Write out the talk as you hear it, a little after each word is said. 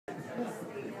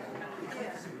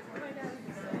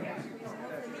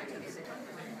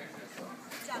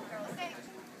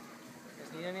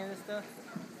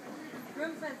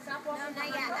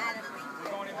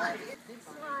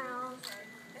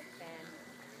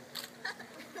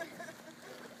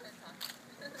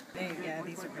Yeah,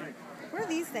 these are pretty. What are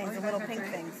these things? The little pink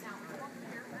things?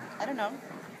 I don't know.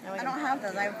 No, I don't have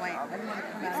those. I have white.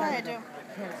 I do.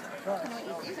 Can we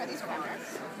eat these? Are these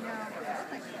crackers?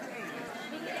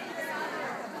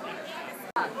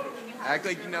 Act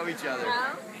like you know each other.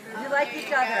 You like each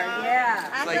other, yeah.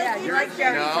 It's like Yeah, you like each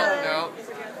other. No.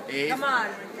 Abe, Come on.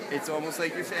 it's almost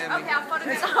like your family. Okay, I'll photo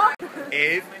this.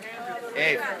 Abe.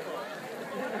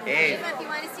 If you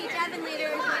want to see Devin later,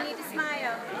 you need to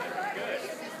smile.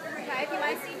 Okay, if you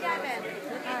want to see Devin.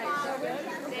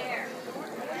 There.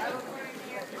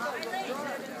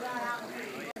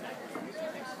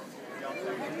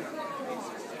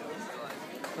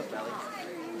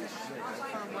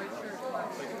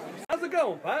 How's it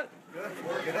going, Pat? Good. Is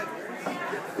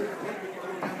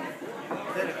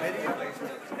that a video?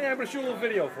 Yeah, I'm gonna shoot a little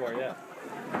video for you. Yeah.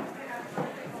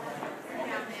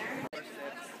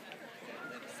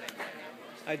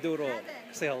 I do it all.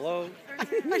 Say hello.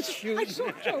 I shoot. I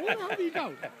saw Joe. How do you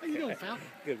go? How you doing, pal?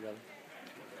 Good, brother.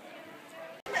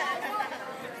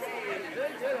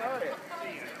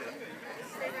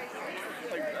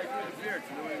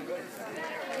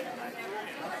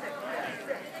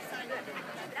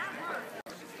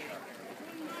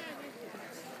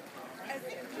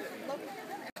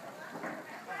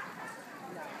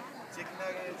 Chicken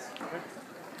nuggets.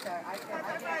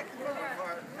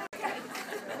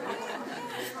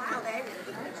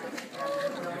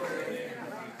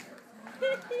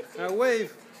 All right,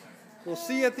 wave. We'll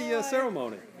see you at the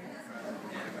ceremony.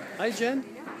 Hi, Jen.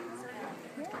 What's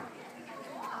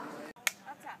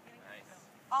up?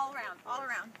 All around. All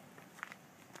around.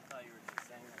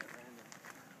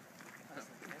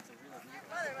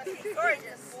 Mother must be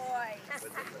gorgeous. Boy. Let's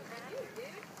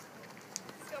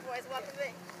go, boys. Welcome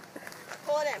in.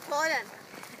 Pull it in. Pull it in.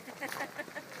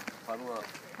 Huddle up.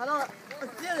 Huddle up.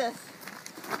 Let's do this.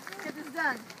 Get this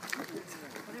done.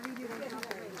 Whatever you do,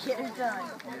 get it done.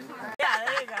 Yeah,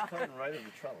 there you go. Coming right in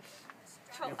the trellis.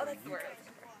 Oh, that's the word.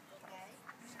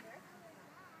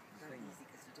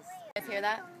 Guys hear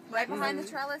that? Right behind the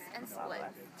trellis and split.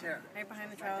 Right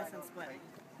behind the trellis and split.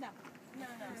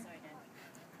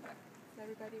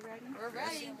 We're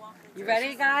ready. You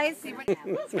ready, guys?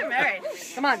 Let's get married.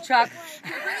 Come on, Chuck.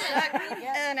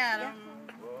 And Adam.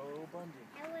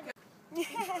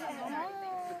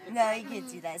 No, you can't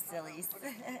do that, sillies.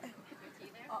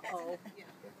 Uh-oh.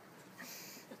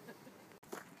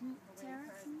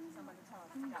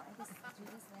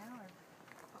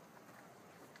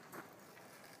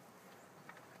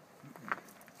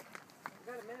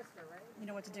 You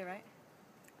know what to do, right?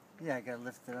 Yeah, I gotta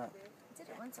lift it up. I did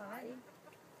it once already.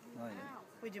 Oh, yeah.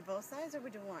 We do both sides or we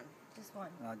do one? Just one.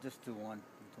 Just do one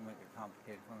to make it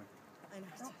complicated for me. I know,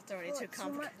 it's already pull too it too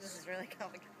complicated. much. This is really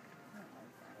complicated.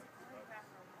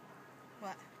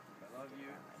 What? I love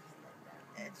you.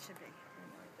 It should be.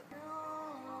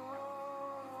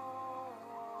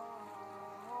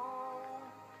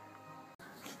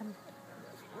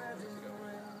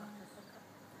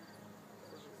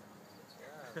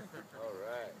 All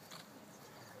right.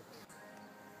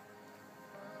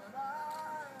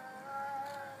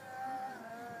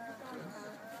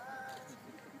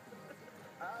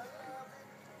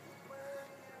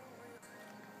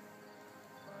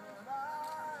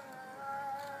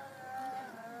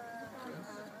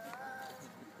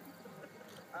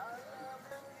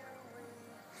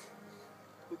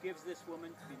 Who gives this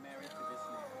woman to be married to this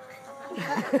man?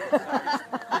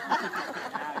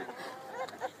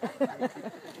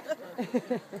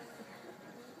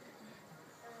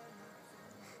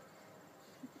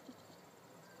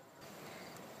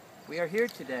 We are here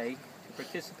today to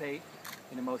participate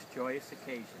in a most joyous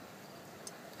occasion,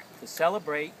 to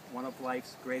celebrate one of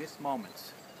life's greatest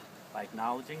moments by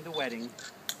acknowledging the wedding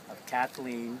of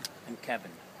Kathleen and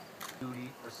Kevin.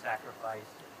 Duty or sacrifice,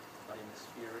 but in the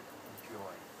spirit of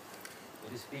joy.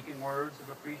 It is speaking words of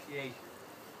appreciation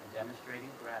and demonstrating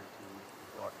gratitude in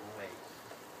thoughtful ways.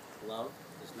 Love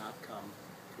does not come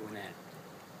to an end.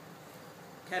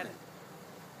 Kevin,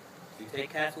 you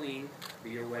take Kathleen to be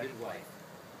your wedded wife,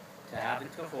 to have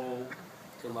and to hold,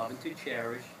 to love and to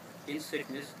cherish, in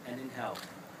sickness and in health,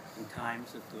 in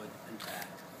times of good and bad.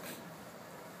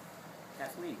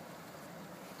 Kathleen,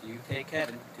 do you take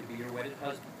Kevin to be your wedded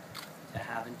husband, to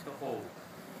have and to hold,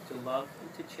 to love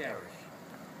and to cherish,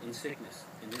 in sickness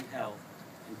and in health,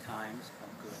 in times of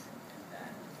good and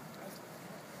bad?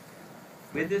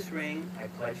 With this ring, I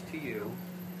pledge to you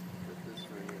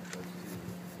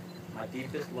my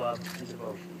deepest love and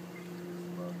devotion.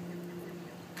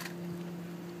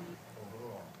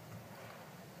 Overall,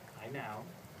 I now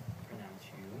pronounce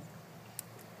you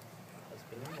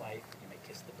husband and wife. You may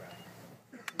kiss the bride.